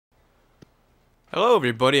Hello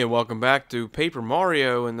everybody and welcome back to Paper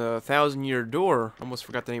Mario and the Thousand-Year Door. Almost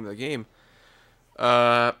forgot the name of the game.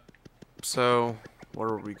 So, where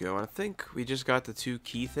are we going? I think we just got the two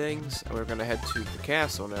key things, and we're gonna head to the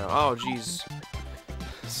castle now. Oh, jeez.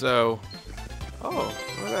 So, oh,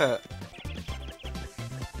 look at that.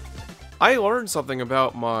 I learned something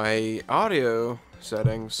about my audio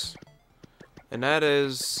settings, and that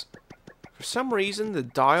is, for some reason, the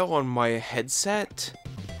dial on my headset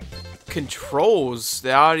controls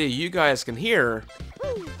the audio you guys can hear.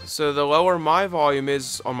 So the lower my volume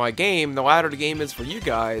is on my game, the louder the game is for you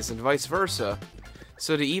guys, and vice versa.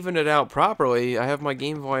 So to even it out properly, I have my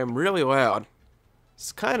game volume really loud.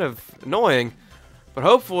 It's kind of annoying, but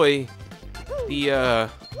hopefully the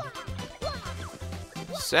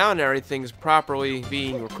sound and everything's properly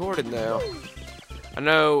being recorded now. I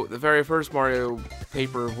know the very first Mario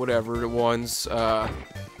Paper whatever ones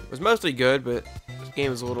was mostly good, but this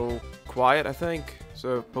game is a little quiet, I think,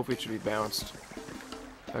 so hopefully it should be bounced.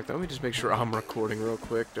 In fact, let me just make sure I'm recording real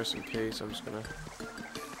quick, just in case. I'm just gonna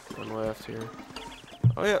run left here.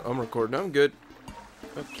 Oh yeah, I'm recording. I'm good.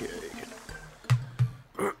 Okay.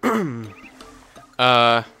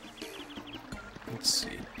 Let's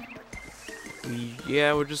see.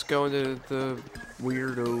 We're just going to the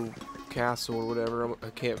weirdo castle or whatever. I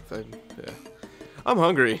can't find. Yeah. I'm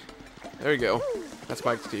hungry. There you go. That's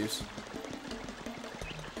my excuse.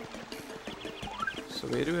 So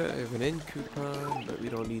we do have an in coupon, but we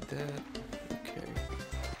don't need that. Okay.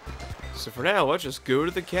 So for now, let's just go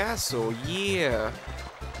to the castle. Yeah.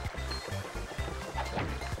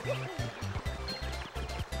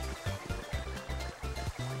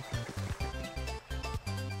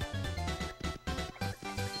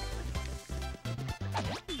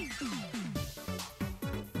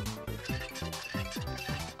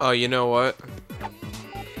 Oh, you know what?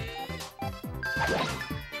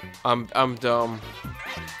 I'm dumb.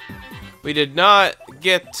 We did not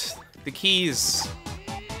get the keys.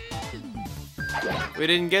 We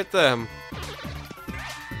didn't get them.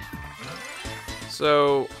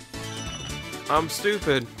 So, I'm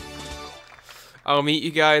stupid. I'll meet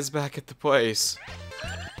you guys back at the place.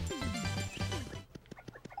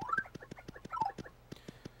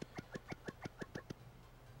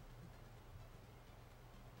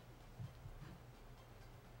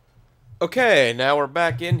 Okay, now we're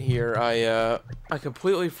back in here. I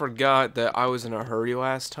completely forgot that I was in a hurry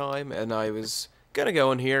last time, and I was gonna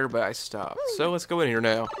go in here, but I stopped. So let's go in here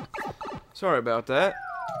now. Sorry about that.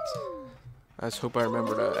 I just hope I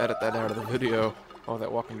remember to edit that out of the video, all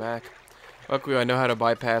that walking back. Luckily, I know how to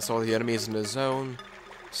bypass all the enemies in the zone,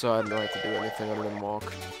 so I don't have to do anything other than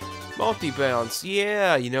walk. Multi-bounce,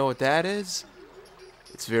 yeah, you know what that is?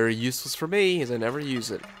 It's very useless for me, as I never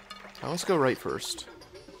use it. Now let's go right first.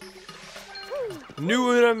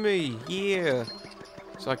 New enemy, yeah.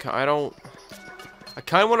 So I kind of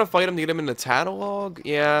want to fight him to get him in the catalog.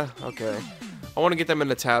 Yeah, okay. I want to get them in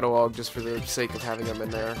the catalog just for the sake of having them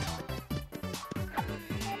in there.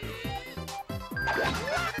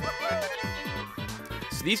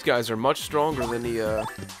 So these guys are much stronger than the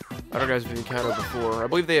other guys we've encountered before. I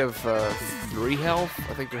believe they have 3 health.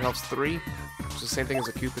 I think their health's 3. It's the same thing as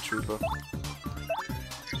a Koopa Troopa.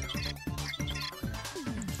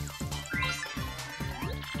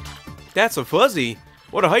 That's a fuzzy.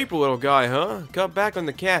 What a hyper little guy, huh? Cut back on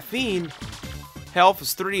the caffeine. Health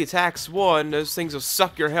is 3, attacks 1. Those things will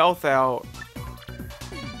suck your health out.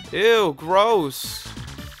 Ew, gross.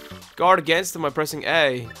 Guard against them by pressing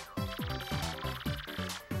A.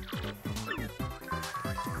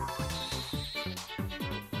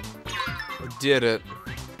 I did it.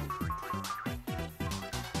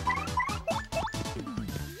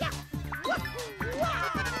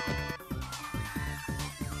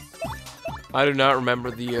 I do not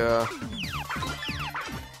remember the,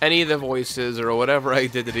 any of the voices or whatever I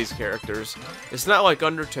did to these characters. It's not like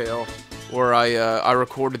Undertale, where I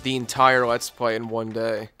recorded the entire Let's Play in one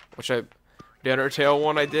day. The Undertale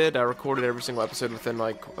one I recorded every single episode within,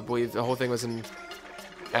 like, I believe the whole thing was in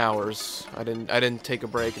hours. I didn't take a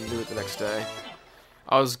break and do it the next day.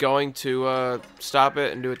 I was going to, stop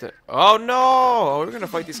it and do it oh no! We're gonna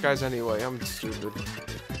fight these guys anyway, I'm stupid.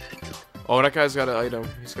 Oh, that guy's got an item.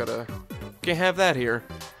 He's got a... Can't have that here.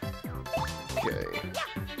 Okay.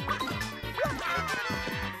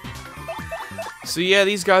 So yeah,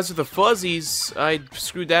 these guys are the fuzzies. I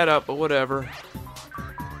screwed that up, but whatever.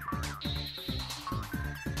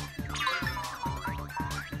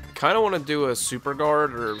 Kinda wanna do a super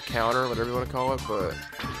guard or counter, whatever you wanna call it, but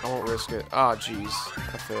I won't risk it. Ah, jeez.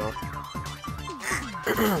 I failed.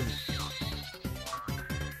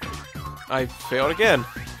 I failed again.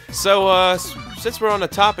 So, since we're on the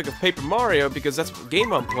topic of Paper Mario, because that's what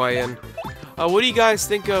game I'm playing, what do you guys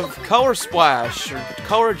think of Color Splash, or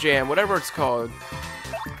Color Jam, whatever it's called?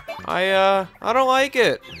 I don't like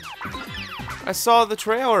it. I saw the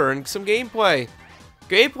trailer and some gameplay.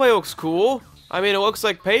 Gameplay looks cool. I mean, it looks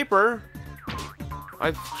like paper.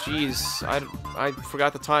 Jeez, I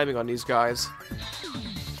forgot the timing on these guys.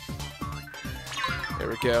 There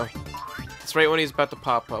we go. It's right when he's about to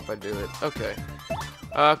pop up, I do it. Okay.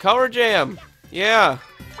 Color Jam. Yeah.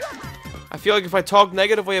 I feel like if I talk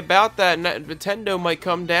negatively about that, Nintendo might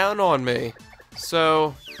come down on me.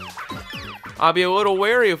 So, I'll be a little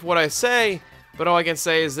wary of what I say, but all I can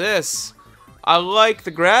say is this. I like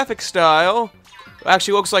the graphic style. It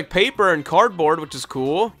actually looks like paper and cardboard, which is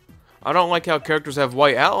cool. I don't like how characters have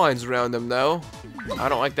white outlines around them, though. I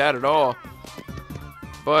don't like that at all.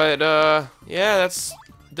 But, yeah, that's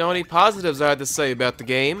the only positives I had to say about the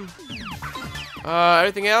game.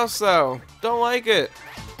 Everything else, though, don't like it.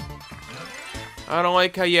 I don't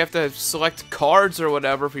like how you have to select cards or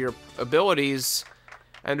whatever for your abilities.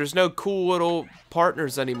 And there's no cool little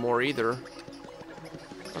partners anymore, either.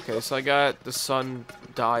 Okay, so I got the sun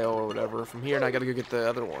dial or whatever from here, and I gotta go get the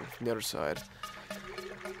other one from the other side.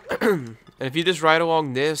 And if you just ride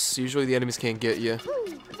along this, usually the enemies can't get you.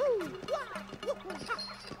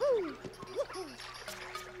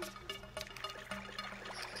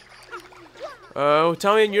 Oh,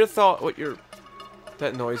 tell me in your thought what your...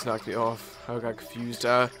 That noise knocked me off. I got confused.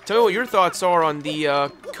 Tell me what your thoughts are on the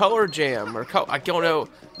Color Jam, or I don't know.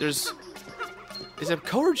 There's... Is it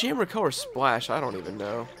Color Jam or Color Splash? I don't even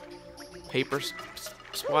know. Paper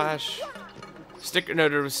Splash? Sticker... No,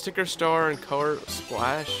 there was Sticker Star and Color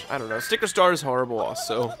Splash. I don't know. Sticker Star is horrible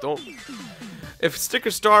also. Don't... If Sticker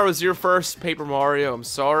Star was your first Paper Mario, I'm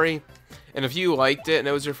sorry. And if you liked it and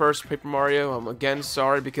it was your first Paper Mario, I'm again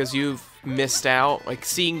sorry because you've missed out. Like,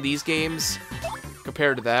 seeing these games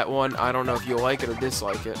compared to that one, I don't know if you like it or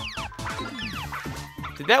dislike it.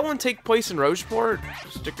 Did that one take place in Rocheport?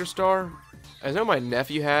 Sticker Star? I know my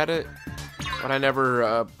nephew had it, but I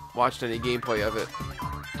never watched any gameplay of it.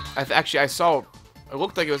 Actually, I saw... It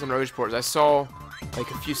looked like it was in Rocheport. I saw, like,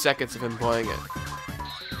 a few seconds of him playing it.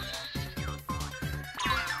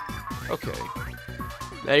 Okay.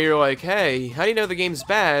 Now you're like, hey, how do you know the game's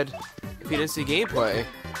bad if you didn't see gameplay?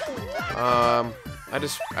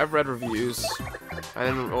 I've read reviews. I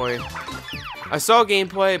didn't really... I saw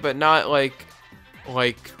gameplay, but not, like,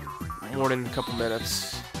 more than a couple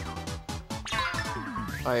minutes.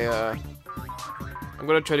 I'm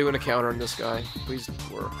gonna try doing a counter on this guy. Please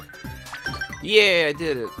work. Yeah, I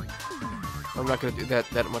did it. I'm not gonna do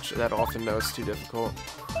that often, though. It's too difficult.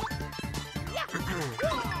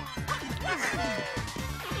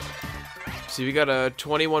 See, we got a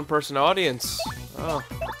 21-person audience. Oh,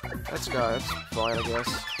 that's fine, I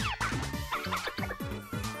guess.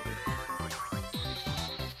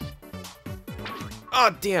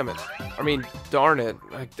 Oh, damn it. I mean, darn it.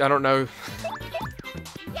 I don't know.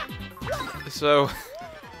 So,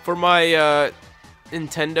 for my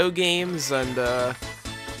Nintendo games and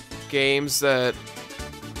games that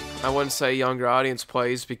I wouldn't say younger audience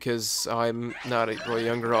plays because I'm not a really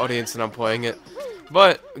younger audience and I'm playing it.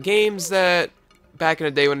 But games that back in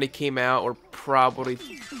the day when they came out were probably...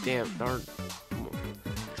 Damn, darn.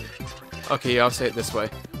 Okay, I'll say it this way.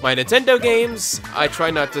 My Nintendo games, I try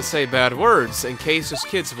not to say bad words in case there's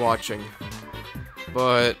kids watching.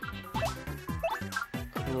 But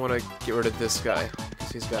I want to get rid of this guy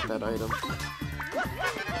because he's got that item.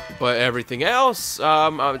 But everything else,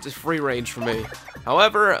 it's just free range for me.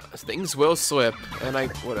 However, things will slip, and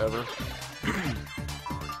whatever.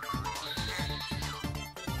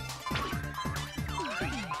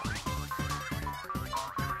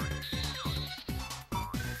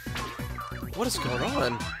 What is going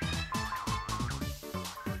on?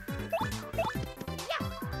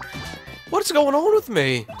 What is going on with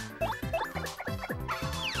me?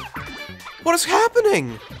 What is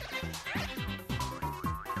happening?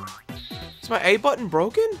 Is my A button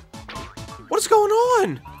broken? What is going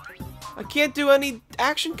on? I can't do any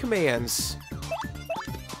action commands.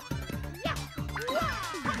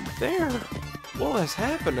 There. What is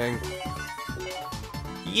happening?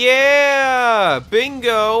 Yeah!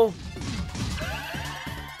 Bingo!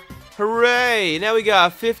 Hooray! Now we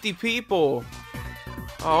got 50 people.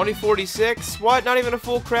 Oh, only 46? What? Not even a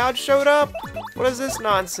full crowd showed up? What is this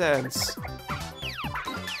nonsense?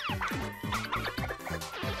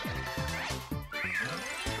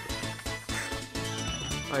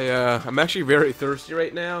 I'm actually very thirsty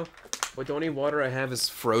right now, but the only water I have is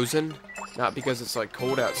frozen. Not because it's like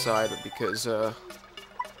cold outside, but because they're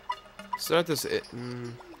at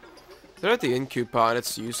the in coupon,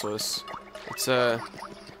 it's useless. It's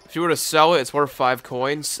if you were to sell it, it's worth 5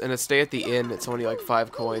 coins, and to stay at the inn, it's only like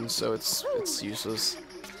 5 coins, so it's useless.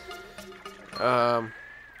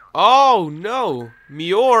 Oh no,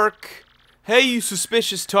 Mjork! Hey, you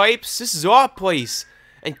suspicious types! This is our place,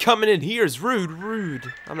 and coming in here is rude,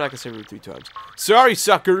 rude. I'm not gonna say rude 3 times. Sorry,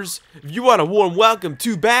 suckers. If you want a warm welcome,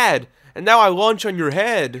 too bad. And now I launch on your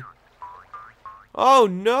head. Oh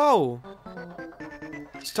no!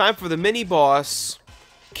 It's time for the mini boss.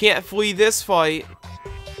 Can't flee this fight.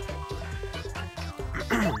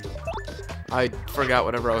 I forgot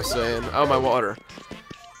whatever I was saying. Oh, my water.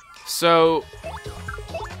 So,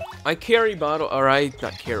 I carry bottle, or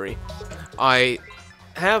not carry. I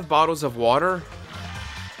have bottles of water,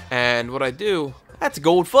 and what I do, that's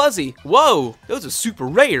gold fuzzy. Whoa, those are super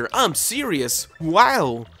rare. I'm serious.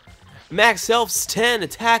 Wow. Max health's 10,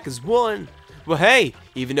 attack is 1. Well, hey,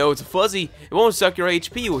 even though it's a fuzzy, it won't suck your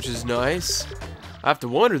HP, which is nice. I have to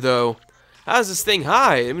wonder, though, how does this thing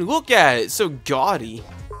hide? I mean, look at it. It's so gaudy.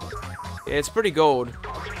 Yeah, it's pretty gold.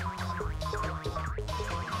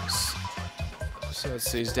 So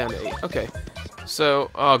let's see, he's down to 8. Okay.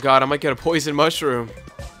 So, oh god, I might get a poison mushroom.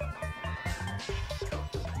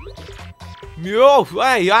 Yo,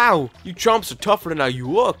 hey, ow! You chumps are tougher than how you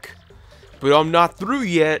look. But I'm not through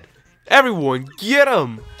yet. Everyone, get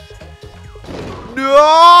him!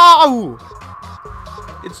 No!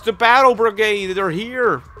 It's the battle brigade. They're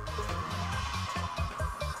here.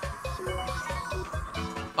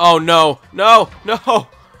 Oh no, no, no!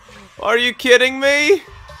 Are you kidding me?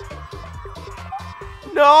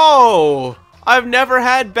 No! I've never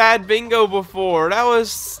had bad bingo before. That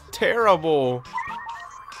was terrible.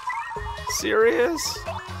 Serious?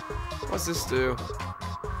 What's this do?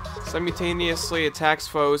 Simultaneously attacks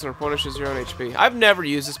foes and replenishes your own HP. I've never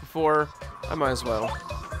used this before. I might as well.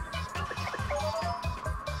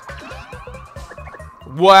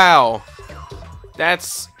 Wow.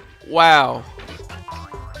 That's... wow.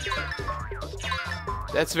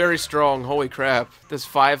 That's very strong. Holy crap. Does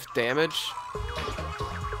 5 damage?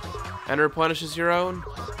 And replenishes your own?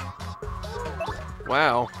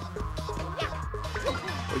 Wow.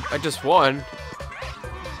 I just won.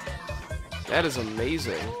 That is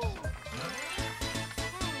amazing.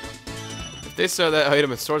 If they sell that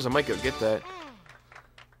item in stores, I might go get that.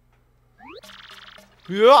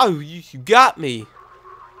 Oh, you got me.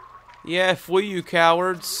 Yeah, flee, you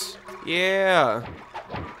cowards. Yeah.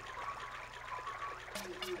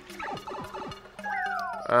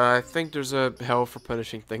 I think there's a hell for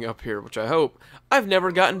punishing thing up here, which I hope. I've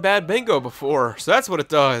never gotten bad bingo before, so that's what it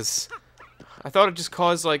does. I thought it just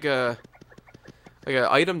caused like a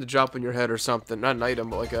item to drop on your head or something. Not an item,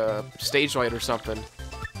 but like a stage light or something.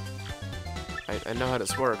 I know how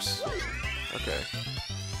this works. Okay.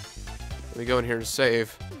 Let me go in here and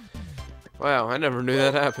save. Wow, I never knew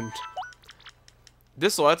that happened.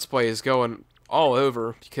 This Let's Play is going all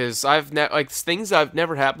over because like things I've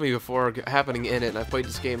never happened to me before are happening in it, and I've played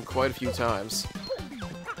this game quite a few times.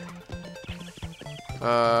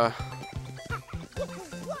 What's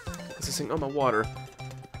this thing? Oh, my water.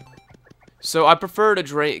 So I prefer to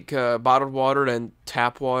drink bottled water than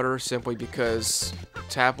tap water simply because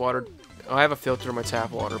tap water. I have a filter in my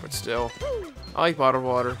tap water, but still, I like bottled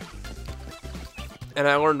water. And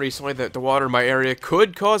I learned recently that the water in my area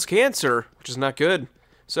could cause cancer, which is not good.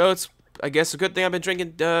 So it's, I guess, a good thing I've been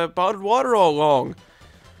drinking bottled water all along.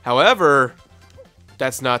 However,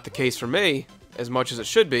 that's not the case for me, as much as it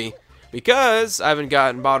should be, because I haven't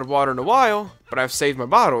gotten bottled water in a while, but I've saved my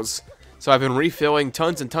bottles. So I've been refilling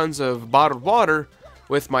tons and tons of bottled water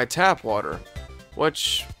with my tap water,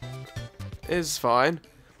 which is fine.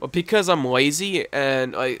 But because I'm lazy,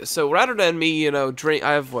 and so rather than me, you know, drink,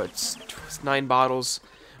 I have what, 9 bottles.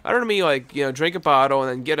 Rather than me, like, you know, drink a bottle and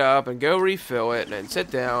then get up and go refill it and then sit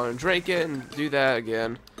down and drink it and do that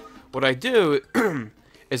again. What I do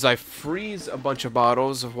is I freeze a bunch of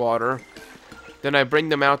bottles of water. Then I bring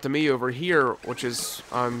them out to me over here, which is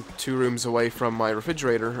 2 rooms away from my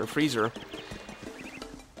refrigerator or freezer.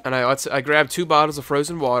 And I grab 2 bottles of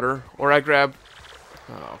frozen water, or I grab.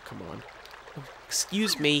 Oh, come on.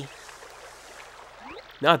 Excuse me.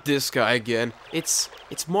 Not this guy again. It's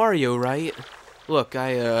Mario, right? Look,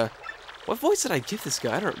 what voice did I give this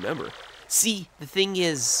guy? I don't remember. See, the thing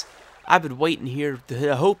is, I've been waiting here in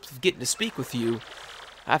the hopes of getting to speak with you.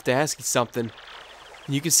 I have to ask you something.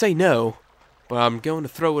 You can say no, but I'm going to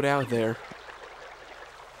throw it out there.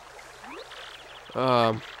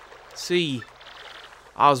 See,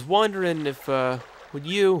 I was wondering if, would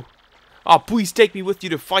you... Oh, please take me with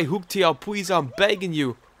you to fight Hooktail, please, I'm begging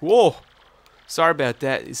you. Whoa. Sorry about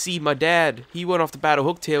that. You see, my dad, he went off to battle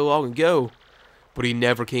Hooktail long ago, but he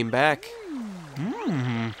never came back.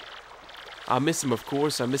 I miss him, of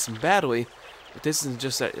course. I miss him badly. But this isn't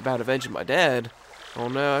just about avenging my dad. Oh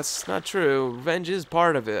no, that's not true. Revenge is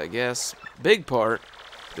part of it, I guess. Big part.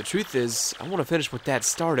 The truth is, I want to finish what Dad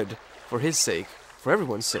started. For his sake. For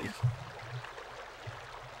everyone's sake.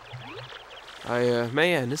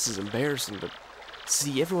 Man, this is embarrassing, but...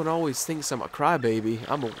 See, everyone always thinks I'm a crybaby.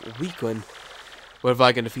 I'm a weakling. But if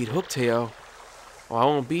I can defeat Hooktail, well, I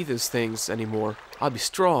won't be those things anymore. I'll be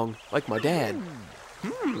strong, like my dad.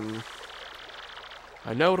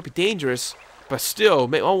 I know it'll be dangerous, but still,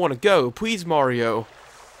 I want to go. Please, Mario.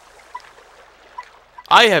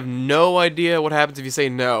 I have no idea what happens if you say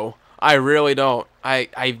no. I really don't.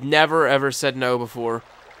 I've never, ever said no before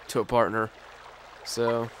to a partner.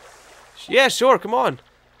 So, yeah, sure, come on.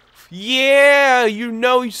 Yeah,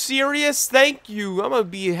 you serious? Thank you. I'm gonna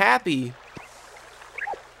be happy.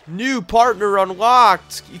 New partner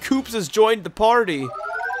unlocked. Koops has joined the party.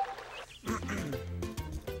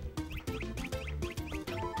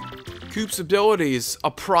 Koops abilities.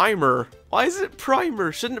 A primer. Why is it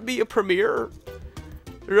primer? Shouldn't it be a premiere?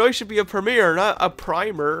 It really should be a premiere, not a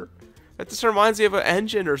primer. That just reminds me of an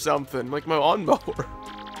engine or something, like my lawnmower.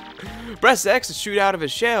 Press X to shoot out of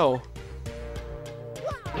his shell.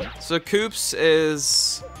 So Koops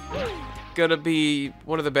is gonna be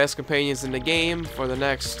one of the best companions in the game for the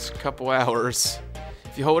next couple hours.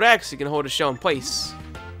 If you hold X, you can hold a shell in place.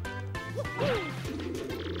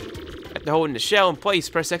 After holding the shell in place,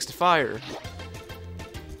 press X to fire.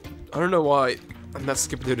 I don't know why I'm not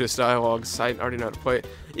skipping through this dialogue, so I already know how to play it.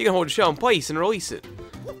 You can hold the shell in place and release it.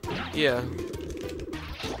 Yeah.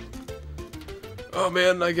 Oh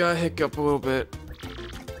man, I got a hiccup a little bit.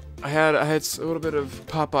 I had a little bit of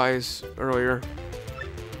Popeyes earlier.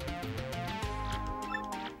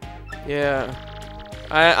 Yeah.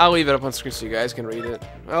 I'll leave it up on screen so you guys can read it.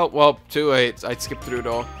 Oh, well, too late. I skipped through it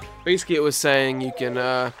all. Basically, it was saying you can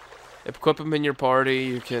equip him in your party,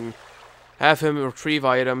 you can have him retrieve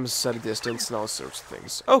items at a distance, and all sorts of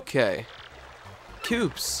things. Okay.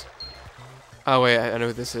 Koops. Oh, wait, I know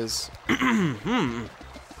who this is.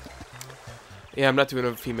 Yeah, I'm not doing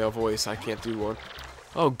a female voice. I can't do one.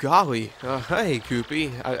 Oh, golly. Hey,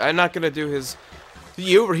 Koopy. I'm not going to do his... Did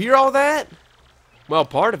you overhear all that? Well,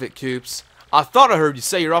 part of it, Koops. I thought I heard you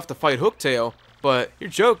say you're off to fight Hooktail, but you're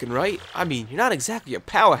joking, right? I mean, you're not exactly a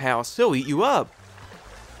powerhouse. He'll eat you up.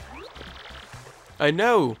 I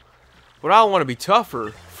know, but I want to be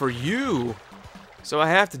tougher for you. So I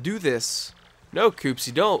have to do this. No, Koops,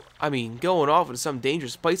 you don't. I mean, going off into some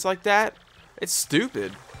dangerous place like that? It's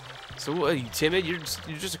stupid. So what, are you timid? You're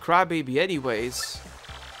just a crybaby anyways.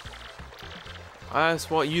 I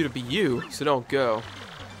just want you to be you, so don't go.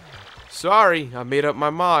 Sorry, I made up my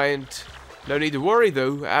mind. No need to worry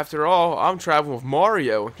though, after all, I'm traveling with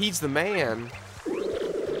Mario. He's the man.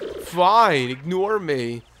 Fine, ignore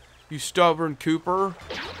me. You stubborn Cooper.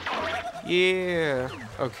 Yeah.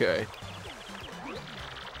 Okay.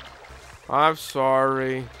 I'm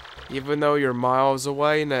sorry. Even though you're miles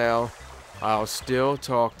away now, I'll still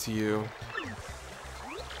talk to you.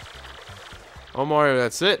 Oh Mario,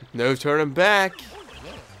 that's it. No turning back.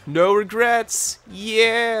 No regrets.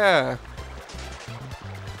 Yeah.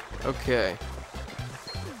 Okay.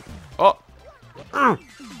 Oh.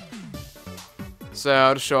 So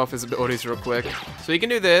I'll just show off his abilities real quick. So you can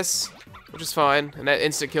do this, which is fine, and that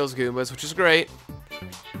instant kills Goombas, which is great.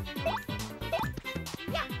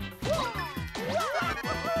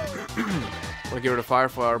 We're gonna get rid of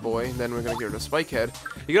Fireflower Boy, and then we're gonna get rid of Spikehead.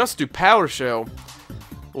 You can also do Power Shell,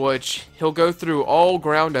 which he'll go through all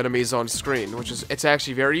ground enemies on screen, which is it's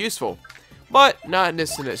actually very useful, but not in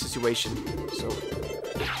this situation. So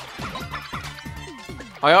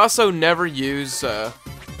I also never use.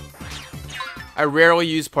 I rarely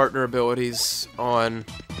use partner abilities on,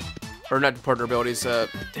 or not partner abilities.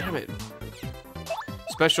 Damn it,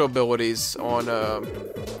 special abilities on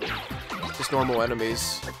just normal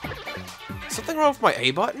enemies. Something wrong with my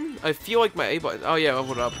A button? I feel like my A button. Oh yeah,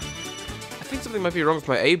 hold up. I think something might be wrong with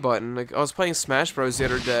my A button. Like I was playing Smash Bros the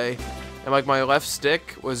other day, and like my left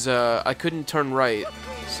stick was I couldn't turn right,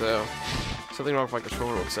 so something wrong with my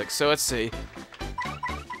controller looks like. So let's see.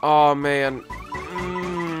 Oh man.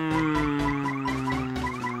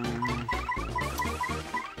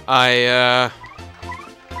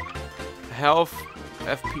 Health,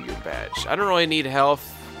 FP or badge. I don't really need health.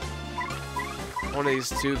 One of these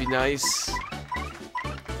two would be nice.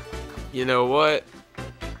 You know what?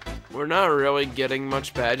 We're not really getting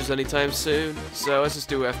much badges anytime soon, so let's just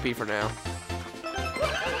do FP for now.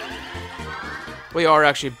 We are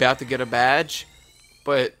actually about to get a badge,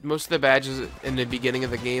 but most of the badges in the beginning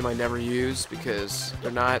of the game I never use because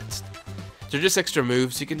they're just extra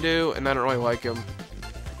moves you can do, and I don't really like them.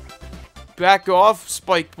 Back off,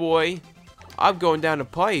 Spike Boy. I'm going down the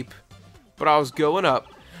pipe. But I was going up.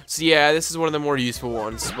 So yeah, this is one of the more useful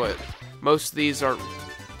ones, but most of these are...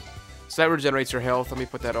 So that regenerates your health. Let me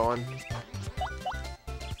put that on.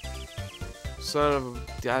 Son of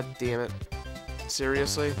a... God damn it.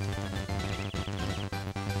 Seriously?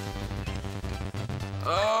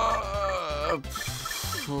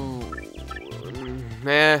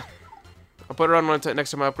 Nah. I'll put it on next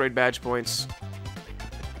time I upgrade badge points.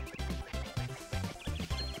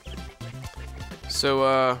 So,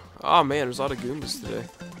 oh man, there's a lot of Goombas today.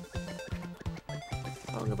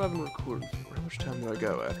 How long have I been recording? How much time did I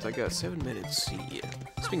go after? I got 7 minutes. Yeah.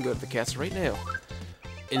 So we can go to the castle right now.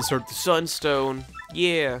 Insert the Sunstone.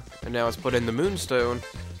 Yeah. And now let's put in the Moonstone.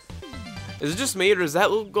 Is it just me, or does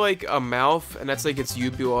that look like a mouth? And that's like its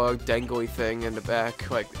Ubula dangly thing in the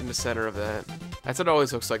back, like in the center of that. That's what it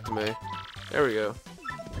always looks like to me. There we go.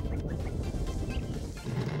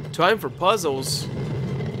 Time for puzzles.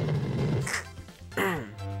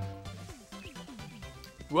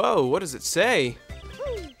 Whoa, what does it say?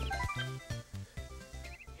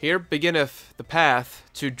 Here beginneth the path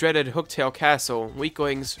to dreaded Hooktail Castle.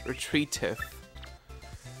 Weaklings retreateth.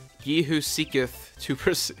 Ye who seeketh to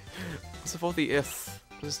proceed. What's the faulty if?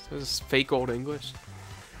 This is fake old English.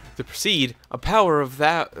 To proceed, a power of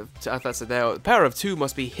that. I thought I said that. The power of two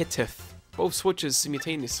must be hitteth. Both switches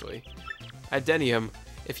simultaneously. Addenium.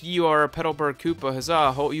 If you are a Petalburg Koopa,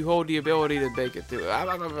 huzzah! You hold the ability to make it through.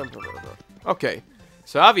 Okay.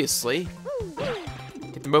 So obviously,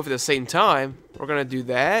 get them both at the same time. We're gonna do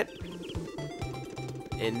that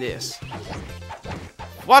and this.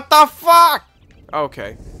 What the fuck?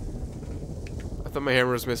 Okay. I thought my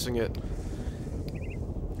hammer was missing it,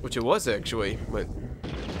 which it was actually, but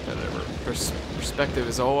whatever. Perspective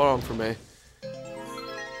is all wrong for me.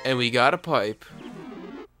 And we got a pipe.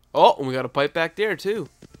 Oh, and we got a pipe back there too.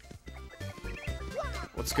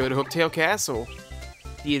 Let's go to Hooktail Castle.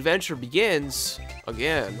 The adventure begins.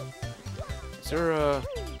 Again. Is there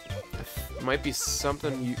might be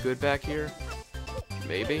something good back here?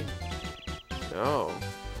 Maybe? No.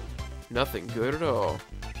 Nothing good at all.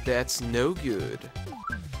 That's no good.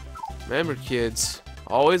 Remember, kids,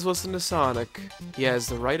 always listen to Sonic. He has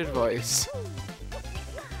the right advice.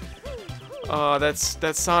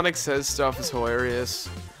 That Sonic Says stuff is hilarious.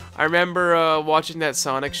 I remember watching that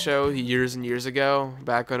Sonic show years and years ago,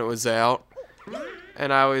 back when it was out.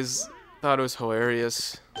 And I always thought it was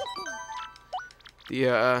hilarious.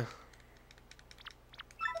 The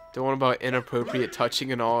one about inappropriate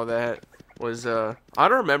touching and all of that was, I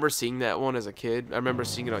don't remember seeing that one as a kid. I remember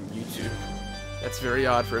seeing it on YouTube. That's very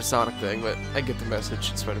odd for a Sonic thing, but I get the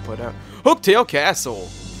message. It's fun to put out. Hooktail Castle!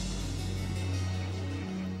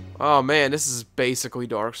 Oh man, this is basically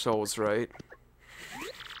Dark Souls, right?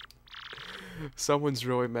 Someone's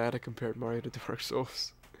really mad I compared Mario to Dark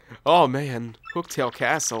Souls. Oh man, Hooktail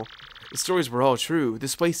Castle. The stories were all true.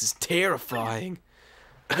 This place is terrifying.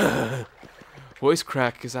 Voice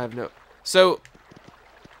crack because I have no... So...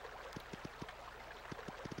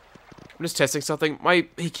 I'm just testing something.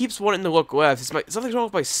 He keeps wanting to look left. Something's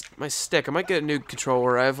wrong with my stick. I might get a new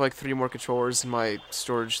controller. I have like 3 more controllers in my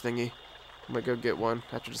storage thingy. I might go get one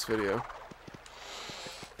after this video.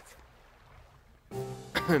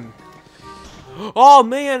 Oh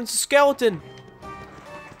man, it's a skeleton!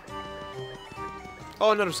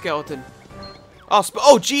 Oh, another skeleton. Oh,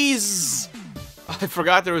 oh jeez! I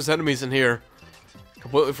forgot there was enemies in here.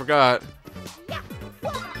 Completely forgot.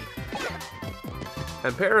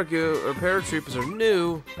 And paratroopers are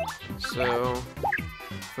new, so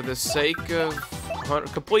for the sake of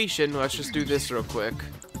completion, let's just do this real quick.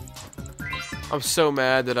 I'm so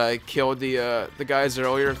mad that I killed the guys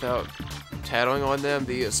earlier without tattling on them,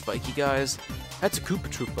 the spiky guys. That's a Koopa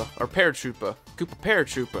Troopa, or Paratroopa. Koopa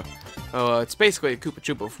Paratroopa. It's basically a Koopa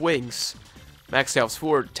Troopa with wings. Max health's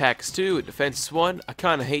 4, attack is 2, and defense is 1. I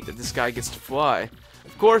kinda hate that this guy gets to fly.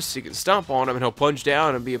 Of course, you can stomp on him and he'll plunge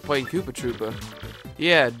down and be a plain Koopa Troopa.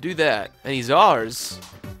 Yeah, do that. And he's ours.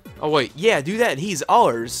 Oh wait, yeah, do that and he's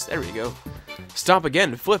ours. There we go. Stomp again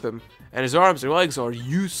to flip him. And his arms and legs are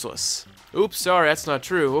useless. Oops, sorry, that's not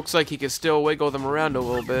true. Looks like he can still wiggle them around a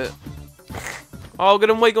little bit. Oh, look at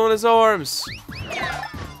him wiggling his arms.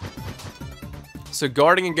 So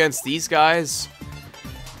guarding against these guys,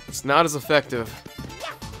 it's not as effective.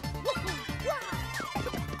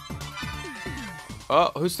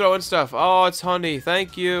 Oh, who's throwing stuff? Oh, it's Honey.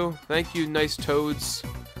 Thank you. Thank you, nice toads.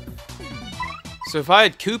 So if I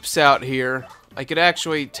had Koops out here, I could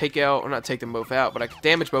actually take out, or not take them both out, but I could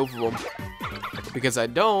damage both of them. Because I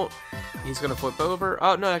don't, he's gonna flip over.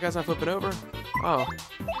 Oh, no, that guy's not flipping over. Oh,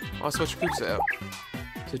 I'll switch Koops out.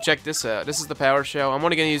 So check this out. This is the power shell. I'm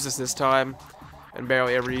only going to use this time and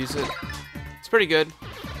barely ever use it. It's pretty good.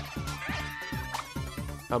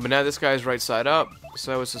 But now this guy's right side up.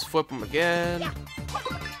 So let's just flip him again.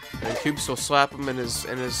 And Koops will slap him in his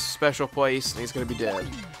special place and he's going to be dead.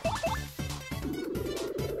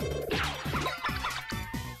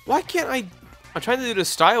 Why can't I'm trying to do the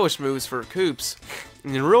stylish moves for Koops.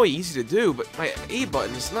 And they're really easy to do, but my A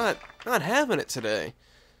button is not having it today.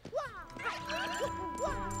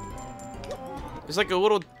 There's like a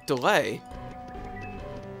little delay.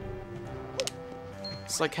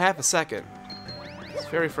 It's like half a second. It's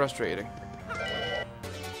very frustrating.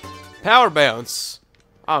 Power bounce.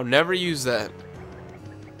 I'll never use that.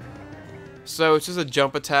 So it's just a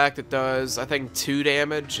jump attack that does, I think, 2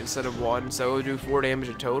 damage instead of 1. So it would do 4 damage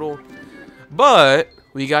in total. But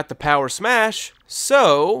we got the power smash,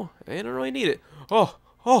 so I don't really need it. Oh,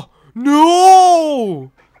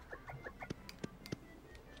 no!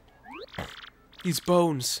 These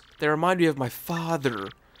bones, they remind me of my father.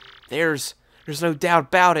 There's no doubt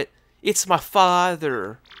about it. It's my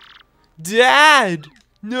father. Dad!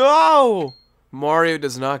 No! Mario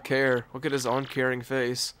does not care. Look at his uncaring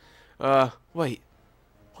face. Wait.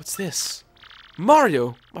 What's this?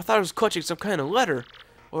 Mario! I thought I was clutching some kind of letter.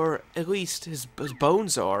 Or at least his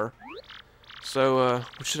bones are. So,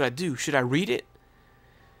 what should I do? Should I read it?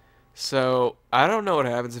 So, I don't know what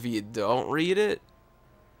happens if you don't read it.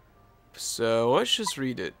 So, let's just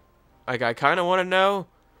read it. Like, I kind of want to know.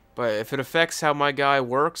 But if it affects how my guy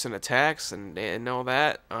works and attacks and all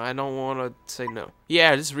that, I don't want to say no.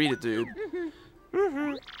 Yeah, just read it, dude.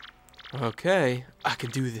 Okay, I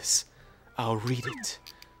can do this. I'll read it.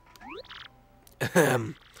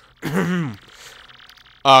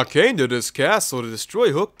 I came to this castle to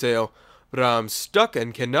destroy Hooktail, but I'm stuck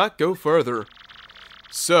and cannot go further.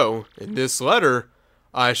 So, in this letter,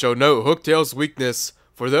 I shall note Hooktail's weakness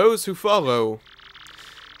for those who follow.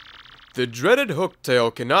 The dreaded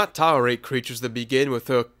Hooktail cannot tolerate creatures that begin with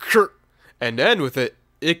a kr and end with a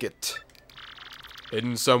icket.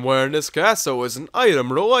 Hidden somewhere in this castle is an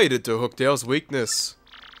item related to Hooktail's weakness.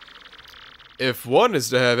 If one is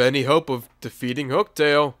to have any hope of defeating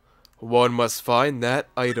Hooktail, one must find that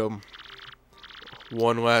item.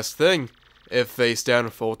 One last thing, if face down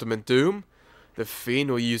with ultimate doom, the fiend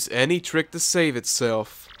will use any trick to save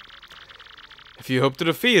itself. If you hope to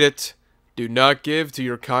defeat it, do not give to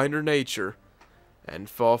your kinder nature, and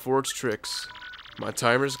fall for its tricks. My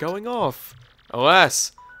timer's going off.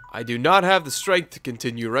 Alas, I do not have the strength to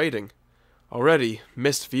continue writing. Already,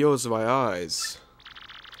 mist fills my eyes.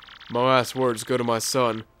 My last words go to my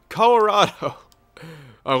son, Colorado.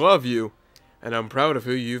 I love you, and I'm proud of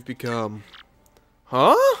who you've become.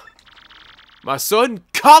 Huh? My son,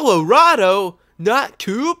 Colorado? Not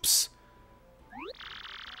Koops?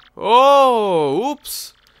 Oh,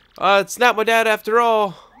 oops. It's not my dad after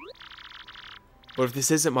all. But if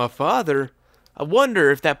this isn't my father, I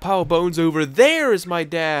wonder if that pile of bones over there is my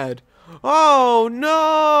dad. Oh,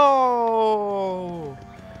 no!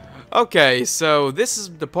 Okay, so this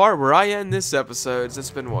is the part where I end this episode.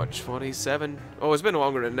 It's been, what, 27? Oh, it's been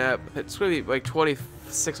longer than that. It's going to be like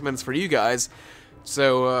 26 minutes for you guys.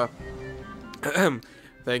 So,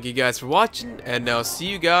 thank you guys for watching, and I'll see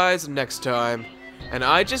you guys next time. And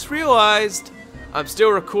I just realized I'm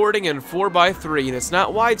still recording in 4:3, and it's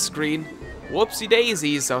not widescreen. Whoopsie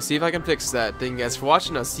daisies. I'll see if I can fix that. Thank you guys for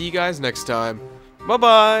watching. I'll see you guys next time.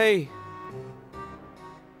 Bye-bye.